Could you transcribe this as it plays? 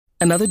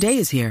Another day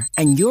is here,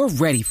 and you're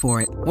ready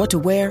for it. What to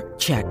wear?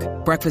 Check.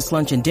 Breakfast,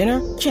 lunch, and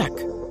dinner? Check.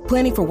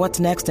 Planning for what's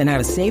next and how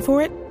to save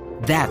for it?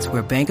 That's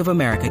where Bank of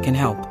America can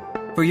help.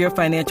 For your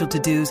financial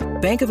to-dos,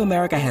 Bank of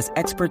America has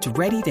experts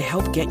ready to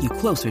help get you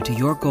closer to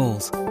your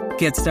goals.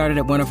 Get started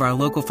at one of our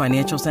local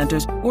financial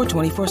centers or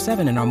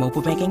 24/7 in our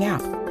mobile banking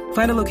app.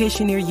 Find a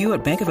location near you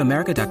at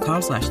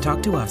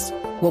bankofamerica.com/talktous.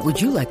 What would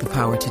you like the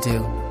power to do?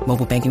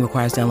 Mobile banking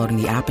requires downloading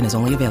the app and is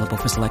only available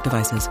for select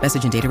devices.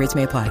 Message and data rates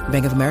may apply.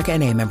 Bank of America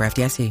N.A., member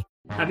FDIC.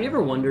 Have you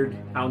ever wondered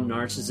how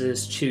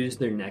narcissists choose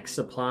their next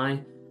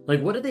supply?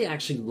 Like, what are they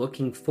actually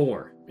looking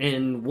for?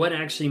 And what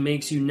actually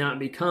makes you not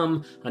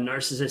become a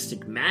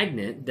narcissistic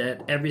magnet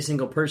that every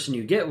single person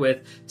you get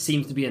with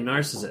seems to be a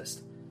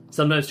narcissist?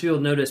 Sometimes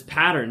people notice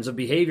patterns of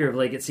behavior of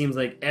like, it seems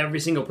like every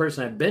single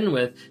person I've been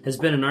with has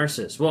been a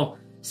narcissist. Well,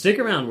 stick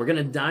around. We're going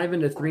to dive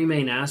into three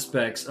main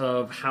aspects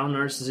of how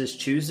narcissists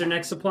choose their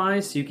next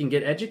supply so you can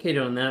get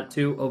educated on that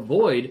to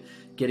avoid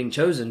getting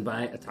chosen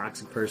by a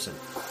toxic person.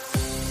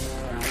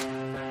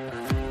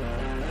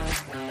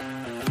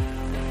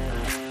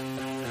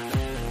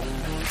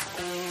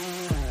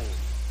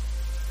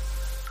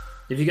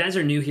 If you guys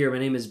are new here, my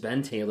name is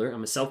Ben Taylor.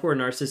 I'm a self-aware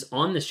narcissist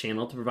on this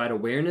channel to provide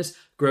awareness,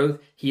 growth,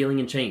 healing,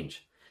 and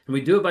change. And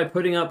we do it by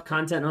putting up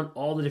content on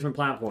all the different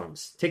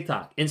platforms: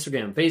 TikTok,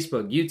 Instagram,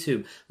 Facebook,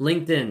 YouTube,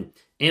 LinkedIn,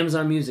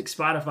 Amazon Music,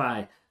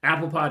 Spotify,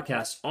 Apple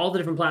Podcasts, all the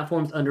different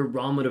platforms under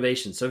Raw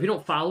Motivation. So if you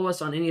don't follow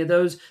us on any of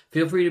those,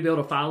 feel free to be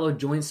able to follow,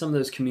 join some of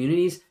those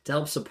communities to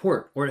help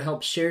support or to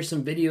help share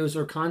some videos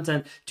or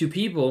content to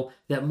people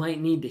that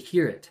might need to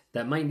hear it,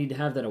 that might need to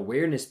have that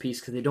awareness piece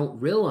because they don't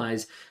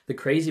realize the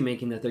crazy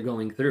making that they're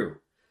going through.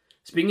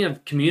 Speaking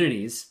of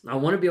communities, I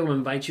want to be able to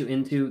invite you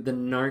into the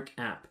NARC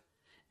app,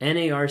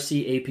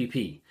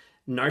 NARCAPP,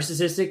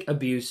 Narcissistic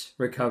Abuse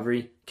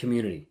Recovery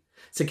Community.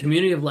 It's a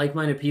community of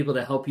like-minded people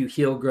to help you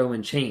heal, grow,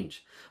 and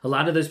change. A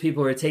lot of those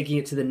people are taking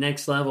it to the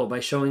next level by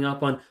showing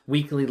up on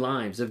weekly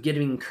lives, of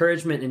getting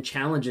encouragement and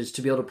challenges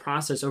to be able to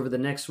process over the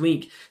next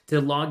week, to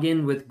log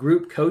in with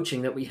group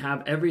coaching that we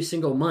have every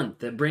single month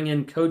that bring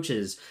in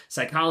coaches,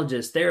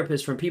 psychologists,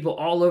 therapists from people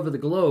all over the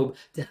globe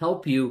to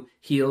help you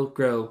heal,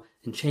 grow,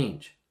 and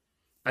change.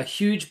 A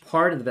huge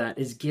part of that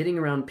is getting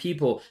around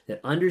people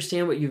that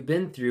understand what you've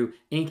been through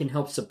and can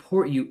help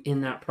support you in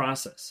that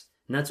process.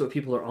 And that's what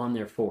people are on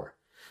there for.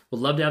 We'd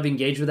love to have you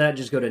engage with that.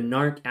 Just go to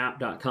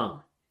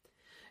narcapp.com.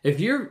 If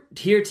you're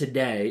here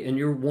today and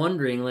you're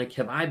wondering, like,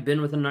 have I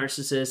been with a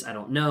narcissist? I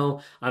don't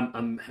know.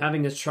 I'm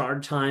having a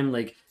hard time,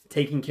 like,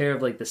 taking care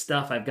of, like, the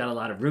stuff. I've got a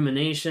lot of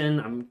rumination.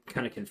 I'm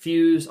kind of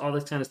confused, all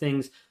those kind of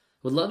things.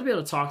 Would love to be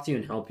able to talk to you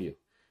and help you.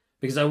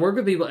 Because I work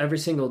with people every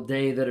single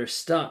day that are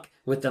stuck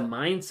with the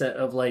mindset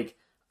of, like,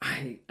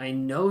 I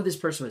know this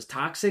person was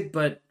toxic,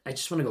 but I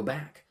just want to go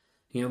back.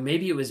 You know,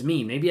 maybe it was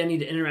me. Maybe I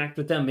need to interact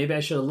with them. Maybe I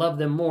should have loved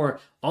them more.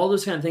 All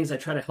those kind of things I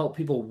try to help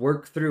people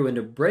work through and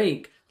to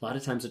break a lot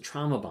of times a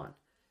trauma bond,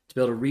 to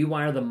be able to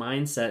rewire the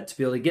mindset, to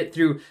be able to get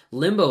through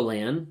limbo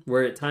land,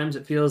 where at times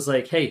it feels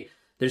like, hey,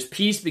 there's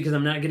peace because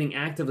I'm not getting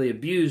actively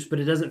abused, but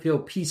it doesn't feel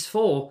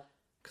peaceful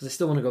because I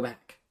still want to go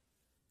back.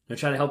 And I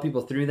try to help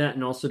people through that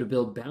and also to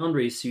build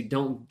boundaries so you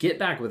don't get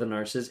back with a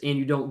narcissist and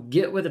you don't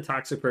get with a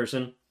toxic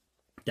person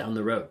down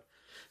the road.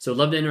 So I'd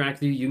love to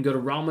interact with you. You can go to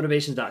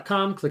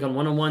rawmotivations.com, click on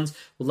one-on-ones.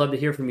 We'd love to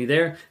hear from you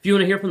there. If you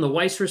want to hear from the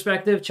wife's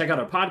perspective, check out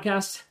our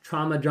podcast,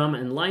 Trauma, Drama,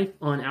 and Life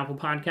on Apple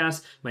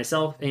Podcasts.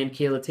 Myself and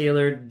Kayla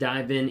Taylor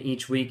dive in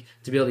each week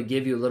to be able to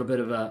give you a little bit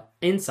of an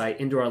insight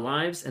into our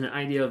lives and an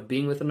idea of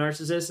being with a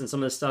narcissist and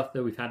some of the stuff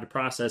that we've had to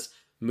process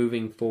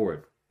moving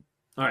forward.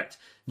 All right,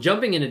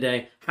 jumping in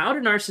today, how do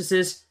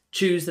narcissists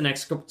choose the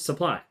next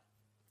supply?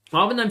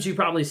 Oftentimes you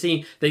probably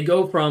see they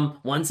go from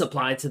one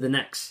supply to the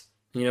next.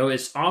 You know,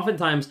 it's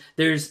oftentimes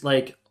there's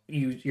like,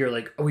 you're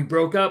like, oh, we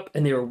broke up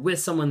and they were with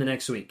someone the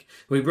next week.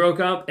 We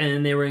broke up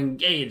and they were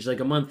engaged like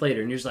a month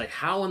later. And you're just like,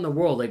 how in the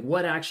world? Like,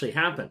 what actually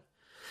happened?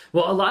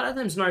 Well, a lot of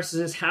times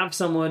narcissists have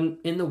someone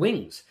in the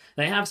wings.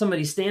 They have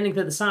somebody standing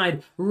to the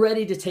side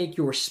ready to take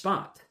your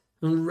spot.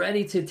 And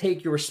ready to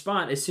take your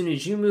spot as soon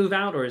as you move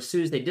out or as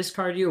soon as they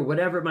discard you or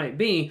whatever it might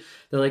be.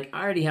 They're like,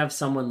 I already have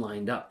someone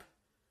lined up.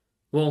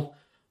 Well,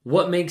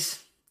 what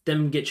makes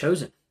them get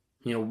chosen?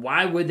 You know,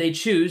 why would they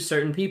choose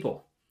certain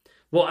people?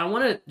 Well, I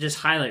want to just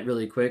highlight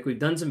really quick. We've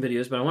done some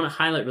videos, but I want to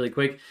highlight really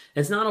quick.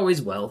 It's not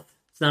always wealth.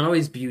 It's not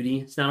always beauty.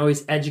 It's not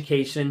always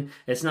education.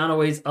 It's not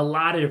always a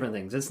lot of different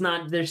things. It's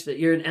not that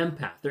you're an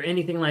empath or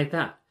anything like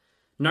that.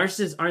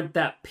 Narcissists aren't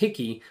that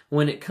picky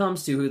when it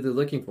comes to who they're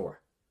looking for.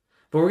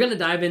 But we're going to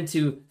dive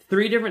into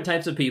 3 different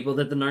types of people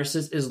that the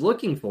narcissist is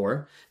looking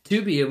for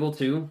to be able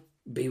to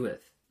be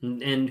with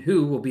and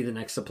who will be the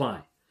next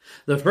supply.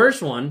 The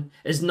first one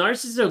is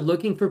narcissists are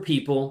looking for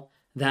people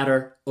that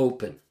are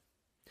open.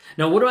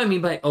 Now, what do I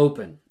mean by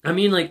open? I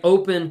mean like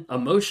open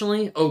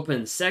emotionally,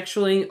 open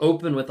sexually,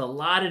 open with a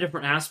lot of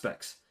different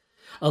aspects.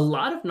 A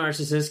lot of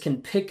narcissists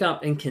can pick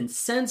up and can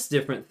sense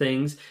different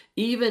things,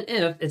 even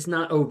if it's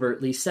not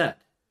overtly said.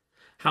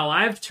 how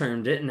I've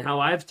termed it and how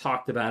I've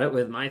talked about it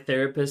with my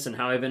therapist and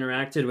how I've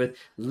interacted with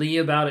Lee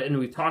about it, and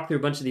we've talked through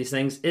a bunch of these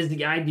things, is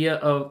the idea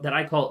of that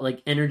I call it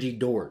like energy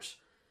doors.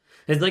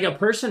 It's like a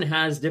person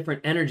has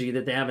different energy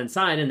that they have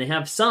inside, and they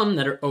have some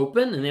that are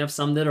open and they have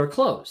some that are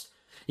closed.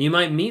 You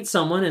might meet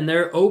someone and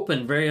they're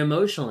open very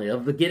emotionally,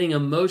 of getting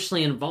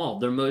emotionally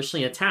involved, they're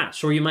emotionally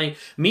attached. Or you might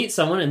meet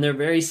someone and they're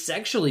very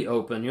sexually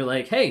open. You're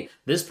like, hey,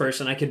 this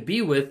person I could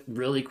be with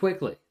really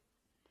quickly.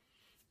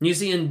 You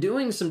see, in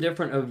doing some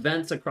different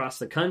events across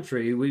the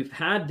country, we've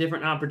had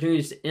different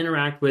opportunities to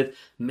interact with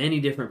many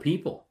different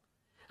people.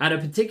 At a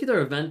particular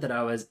event that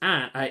I was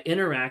at, I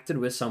interacted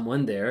with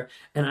someone there,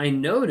 and I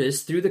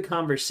noticed through the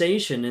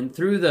conversation and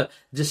through the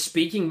just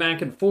speaking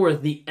back and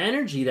forth, the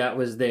energy that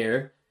was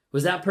there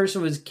was that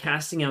person was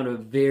casting out a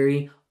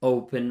very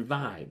open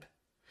vibe.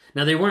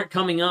 Now, they weren't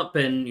coming up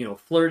and,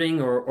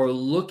 flirting or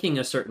looking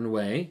a certain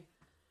way,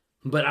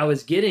 but I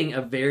was getting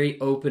a very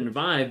open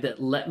vibe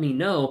that let me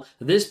know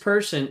this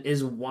person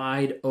is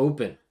wide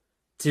open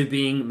to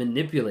being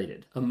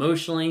manipulated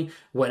emotionally,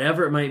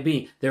 whatever it might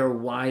be. They're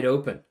wide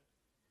open.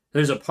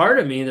 There's a part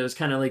of me that was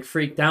kind of like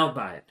freaked out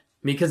by it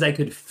because I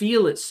could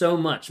feel it so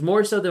much,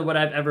 more so than what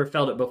I've ever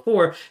felt it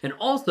before, and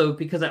also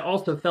because I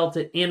also felt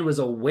it and was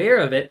aware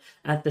of it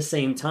at the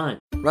same time.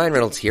 Ryan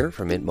Reynolds here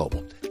from Mint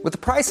Mobile. With the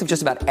price of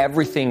just about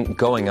everything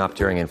going up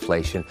during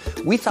inflation,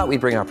 we thought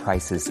we'd bring our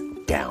prices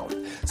down.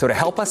 So to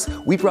help us,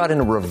 we brought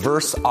in a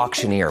reverse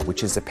auctioneer,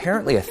 which is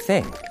apparently a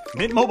thing.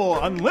 Mint Mobile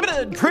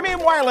Unlimited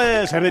Premium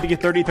Wireless. How to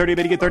get 30, 30,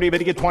 bit to get 30, bit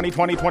to get 20,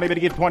 20, 20, bit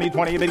to get 20,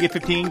 20, bit to get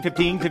 15,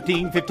 15,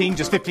 15, 15,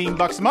 just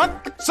 $15 a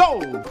month?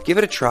 Sold! Give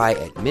it a try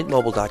at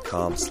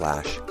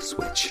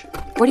mintmobile.com/switch.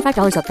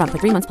 $45 up front for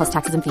 3 months plus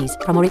taxes and fees.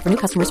 Promo rate for new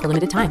customers for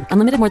limited time.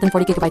 Unlimited more than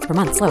 40 gigabytes per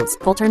month. Slows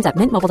full terms at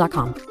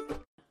mintmobile.com.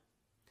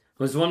 It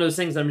was one of those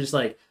things I'm just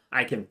like,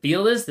 I can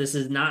feel this. This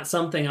is not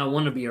something I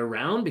want to be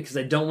around because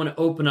I don't want to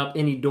open up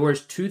any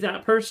doors to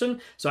that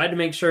person. So I had to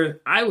make sure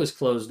I was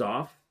closed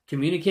off,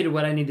 communicated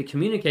what I need to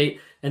communicate,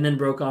 and then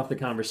broke off the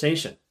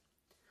conversation.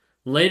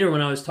 Later,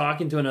 when I was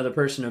talking to another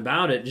person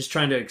about it, just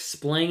trying to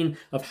explain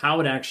of how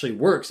it actually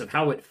works, of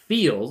how it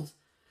feels,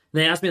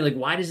 they asked me, like,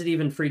 why does it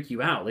even freak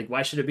you out? Like,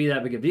 why should it be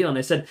that big a deal? And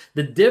I said,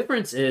 the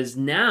difference is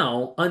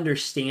now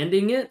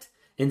understanding it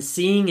and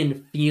seeing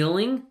and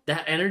feeling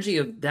that energy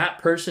of that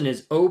person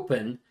is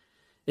open,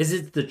 is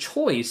it's the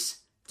choice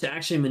to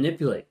actually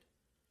manipulate.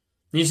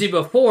 You see,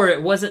 before,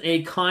 it wasn't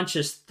a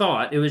conscious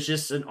thought. It was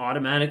just an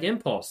automatic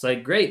impulse.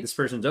 Like, great, this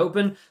person's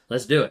open,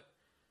 let's do it.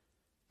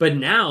 But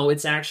now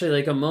it's actually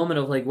like a moment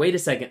of like, wait a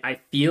second, I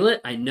feel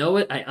it, I know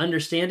it, I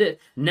understand it.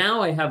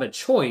 Now I have a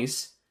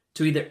choice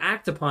to either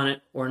act upon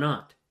it or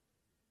not.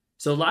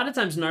 So a lot of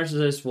times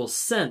narcissists will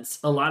sense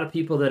a lot of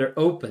people that are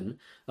open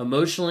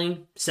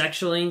emotionally,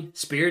 sexually,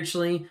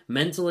 spiritually,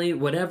 mentally,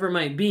 whatever it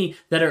might be,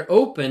 that are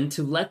open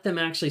to let them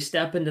actually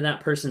step into that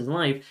person's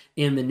life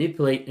and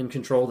manipulate and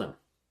control them.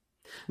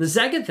 The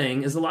second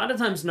thing is a lot of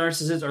times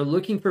narcissists are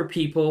looking for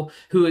people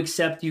who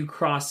accept you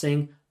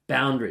crossing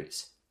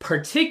boundaries,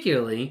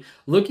 particularly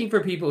looking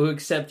for people who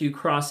accept you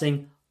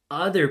crossing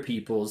other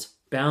people's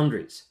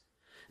boundaries.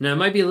 Now, it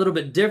might be a little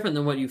bit different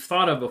than what you've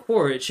thought of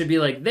before. It should be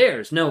like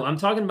theirs. No, I'm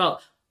talking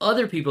about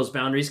other people's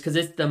boundaries because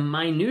it's the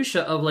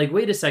minutia of like,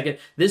 wait a second,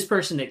 this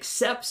person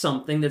accepts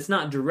something that's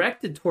not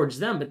directed towards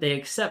them, but they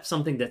accept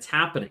something that's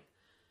happening.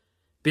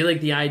 Be like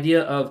the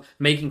idea of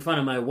making fun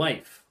of my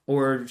wife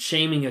or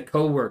shaming a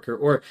coworker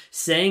or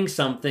saying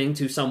something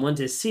to someone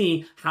to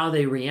see how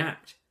they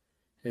react.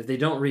 If they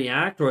don't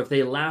react or if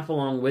they laugh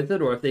along with it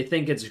or if they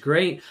think it's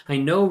great, I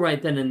know right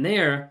then and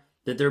there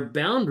that their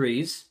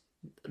boundaries,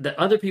 that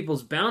other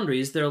people's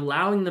boundaries, they're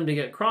allowing them to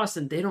get crossed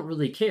and they don't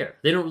really care.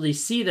 They don't really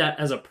see that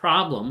as a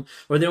problem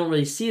or they don't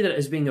really see that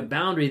as being a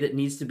boundary that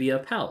needs to be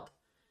upheld.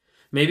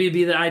 Maybe it'd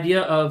be the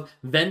idea of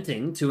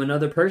venting to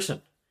another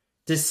person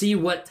to see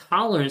what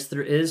tolerance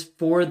there is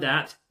for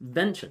that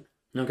venting.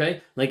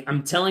 Okay? Like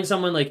I'm telling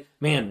someone like,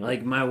 man,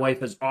 like my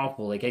wife is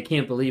awful. Like I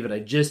can't believe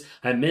it.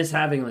 I miss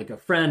having like a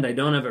friend. I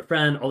don't have a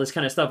friend, all this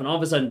kind of stuff. And all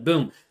of a sudden,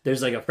 boom,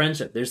 there's like a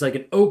friendship. There's like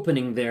an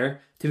opening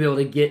there to be able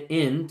to get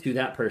into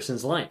that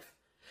person's life.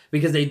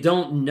 Because they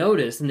don't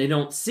notice and they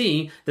don't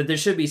see that there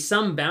should be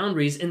some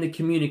boundaries in the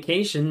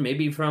communication,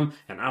 maybe from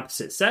an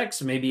opposite sex,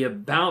 maybe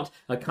about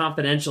a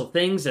confidential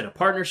things in a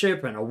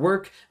partnership and a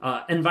work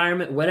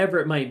environment, whatever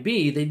it might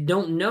be. They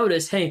don't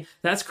notice, hey,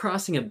 that's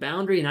crossing a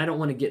boundary and I don't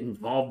want to get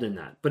involved in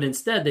that. But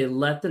instead, they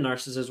let the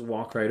narcissist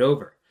walk right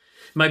over.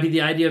 It might be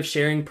the idea of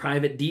sharing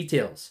private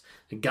details,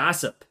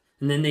 gossip.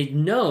 And then they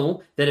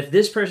know that if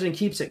this person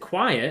keeps it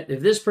quiet, if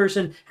this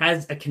person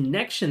has a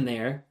connection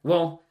there,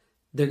 well,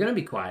 they're going to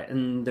be quiet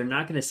and they're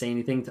not going to say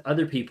anything to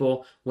other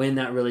people when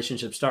that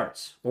relationship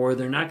starts. Or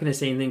they're not going to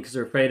say anything because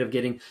they're afraid of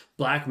getting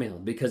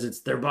blackmailed because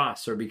it's their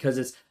boss or because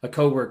it's a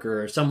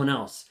coworker or someone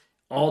else.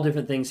 All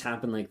different things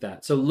happen like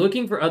that. So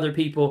looking for other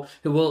people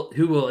who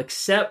will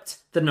accept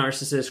the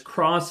narcissist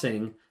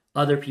crossing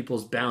other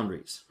people's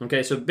boundaries.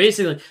 Okay, so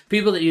basically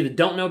people that either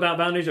don't know about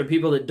boundaries or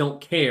people that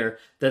don't care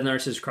that the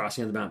narcissist is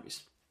crossing other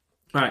boundaries.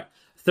 All right,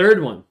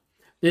 third one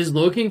is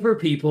looking for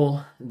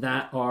people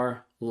that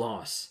are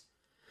loss.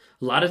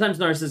 A lot of times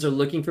narcissists are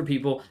looking for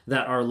people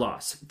that are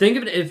lost. Think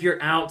of it if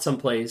you're out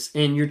someplace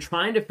and you're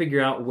trying to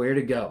figure out where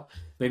to go.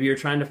 Maybe you're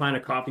trying to find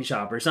a coffee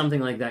shop or something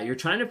like that. You're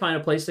trying to find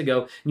a place to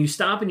go, and you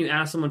stop and you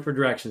ask someone for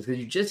directions because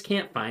you just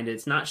can't find it.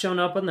 It's not showing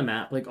up on the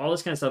map. Like all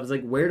this kind of stuff. It's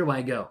like, where do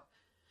I go?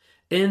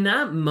 In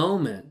that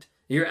moment,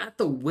 you're at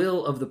the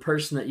will of the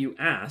person that you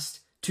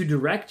asked to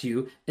direct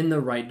you in the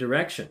right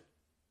direction.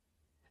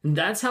 And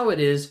that's how it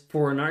is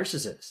for a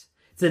narcissist.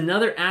 It's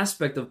another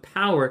aspect of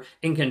power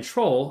and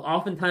control,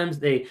 oftentimes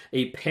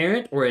a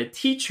parent or a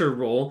teacher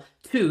role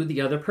to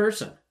the other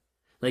person.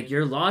 Like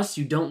you're lost,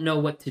 you don't know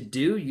what to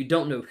do, you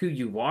don't know who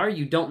you are,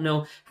 you don't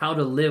know how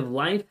to live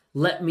life.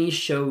 Let me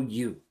show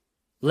you.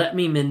 Let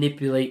me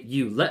manipulate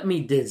you. Let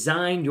me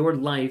design your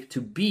life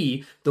to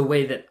be the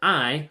way that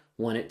I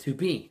want it to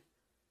be.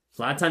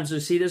 A lot of times we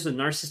see this with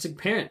narcissistic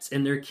parents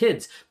and their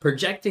kids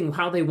projecting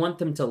how they want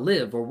them to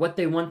live or what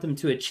they want them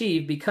to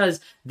achieve because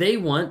they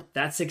want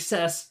that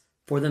success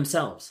for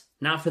themselves,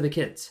 not for the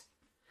kids.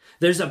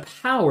 There's a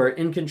power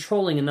in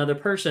controlling another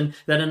person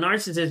that a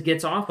narcissist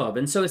gets off of.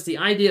 And so it's the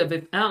idea of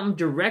if I'm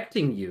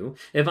directing you,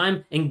 if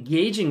I'm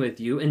engaging with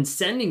you and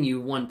sending you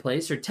one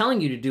place or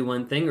telling you to do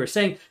one thing or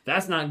saying,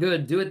 that's not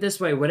good, do it this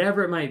way,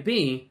 whatever it might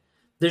be,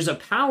 there's a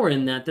power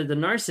in that the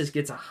narcissist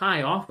gets a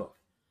high off of.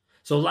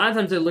 So a lot of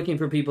times they're looking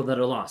for people that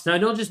are lost. Now, I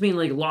don't just mean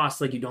like lost,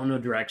 like you don't know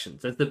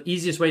directions. That's the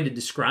easiest way to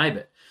describe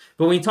it.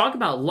 But when we talk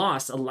about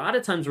lost, a lot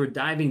of times we're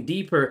diving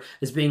deeper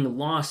as being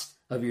lost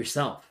of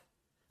yourself,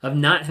 of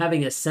not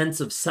having a sense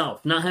of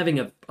self, not having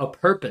a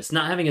purpose,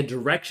 not having a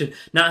direction,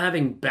 not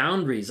having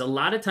boundaries. A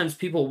lot of times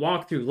people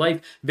walk through life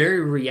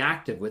very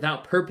reactive,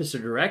 without purpose or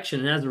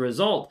direction. And as a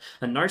result,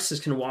 a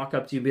narcissist can walk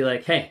up to you and be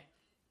like, hey,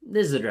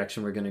 this is the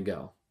direction we're going to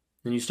go.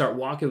 And you start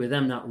walking with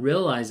them, not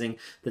realizing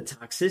the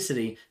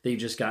toxicity that you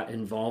just got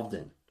involved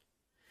in.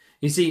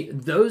 You see,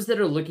 those that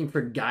are looking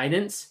for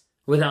guidance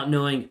without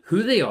knowing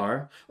who they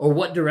are or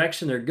what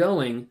direction they're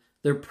going,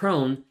 they're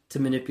prone to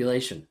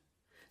manipulation.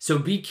 So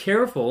be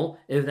careful,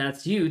 if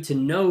that's you, to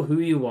know who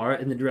you are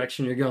and the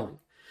direction you're going.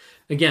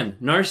 Again,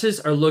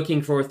 narcissists are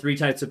looking for three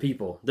types of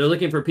people. They're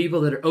looking for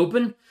people that are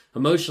open,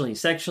 emotionally,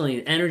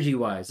 sexually,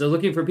 energy-wise. They're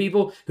looking for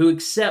people who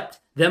accept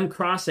them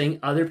crossing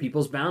other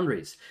people's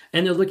boundaries.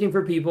 And they're looking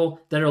for people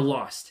that are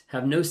lost,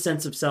 have no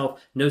sense of self,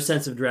 no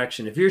sense of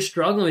direction. If you're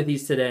struggling with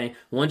these today,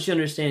 once you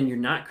understand you're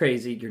not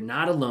crazy, you're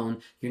not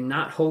alone, you're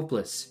not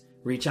hopeless,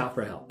 reach out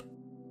for help.